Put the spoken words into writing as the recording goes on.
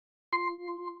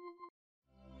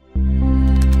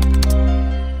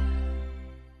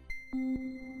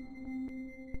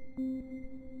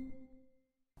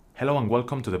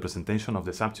welcome to the presentation of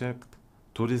the subject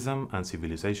Tourism and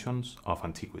Civilizations of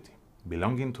Antiquity,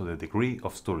 belonging to the degree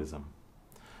of tourism.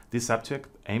 This subject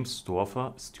aims to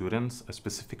offer students a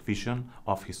specific vision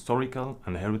of historical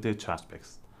and heritage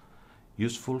aspects,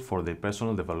 useful for their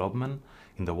personal development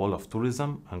in the world of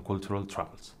tourism and cultural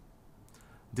travels.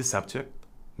 This subject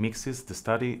mixes the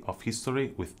study of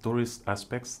history with tourist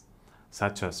aspects,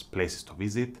 such as places to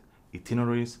visit,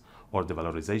 itineraries, or the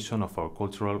valorization of our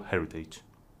cultural heritage.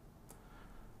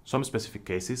 Some specific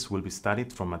cases will be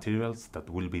studied from materials that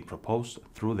will be proposed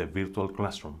through the virtual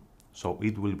classroom, so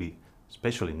it will be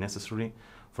especially necessary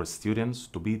for students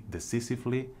to be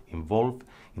decisively involved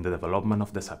in the development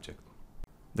of the subject.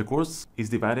 The course is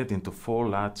divided into 4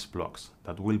 large blocks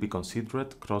that will be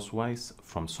considered crosswise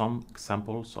from some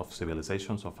examples of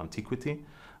civilizations of antiquity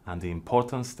and the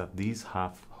importance that these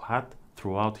have had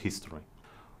throughout history.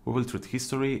 We will treat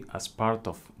history as part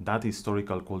of that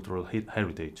historical cultural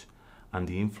heritage and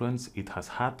the influence it has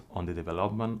had on the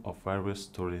development of various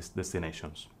tourist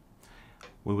destinations.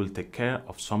 We will take care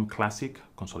of some classic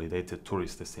consolidated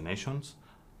tourist destinations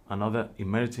and other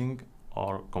emerging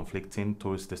or conflicting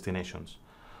tourist destinations,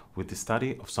 with the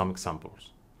study of some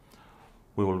examples.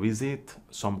 We will visit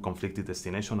some conflicted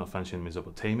destinations of ancient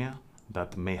Mesopotamia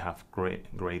that may have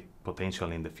great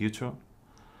potential in the future.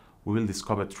 We will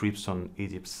discover trips on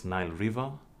Egypt's Nile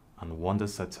River and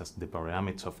wonders such as the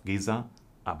pyramids of Giza,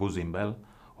 Abu Simbel,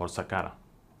 or Saqqara.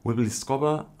 We will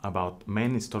discover about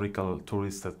main historical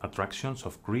tourist attractions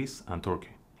of Greece and Turkey.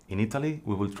 In Italy,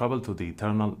 we will travel to the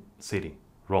Eternal City,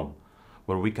 Rome,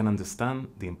 where we can understand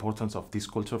the importance of this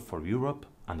culture for Europe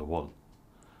and the world.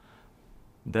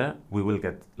 There, we will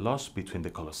get lost between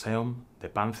the Colosseum, the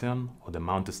Pantheon, or the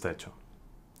Mount Statue.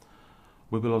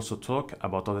 We will also talk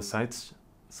about other sites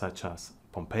such as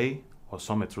Pompeii or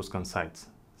some Etruscan sites,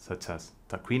 such as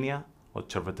Tarquinia or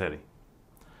Cerveteri.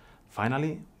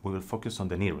 Finally, we will focus on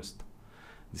the nearest,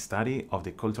 the study of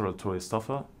the cultural tourist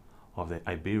offer of the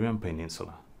Iberian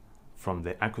Peninsula, from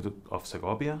the aqueduct of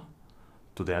Segovia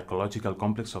to the archaeological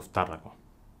complex of Tarraco,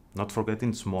 not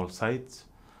forgetting small sites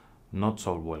not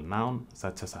so well known,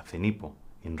 such as Acenipo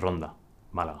in Ronda,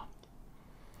 Malaga.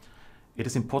 It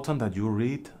is important that you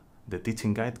read the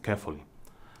teaching guide carefully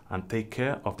and take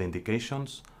care of the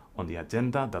indications on the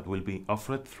agenda that will be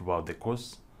offered throughout the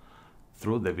course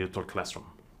through the virtual classroom.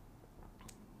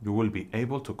 You will be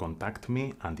able to contact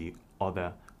me and the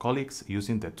other colleagues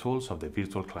using the tools of the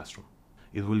virtual classroom.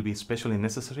 It will be especially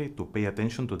necessary to pay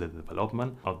attention to the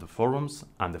development of the forums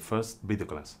and the first video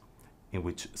class, in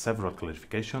which several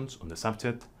clarifications on the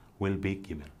subject will be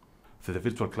given. For the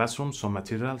virtual classroom, some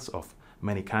materials of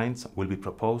many kinds will be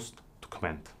proposed to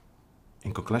comment.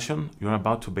 In conclusion, you are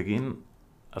about to begin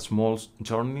a small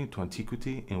journey to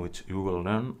antiquity in which you will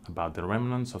learn about the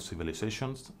remnants of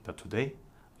civilizations that today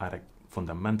are a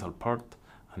fundamental part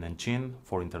and engine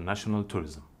for international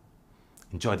tourism.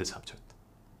 Enjoy the subject.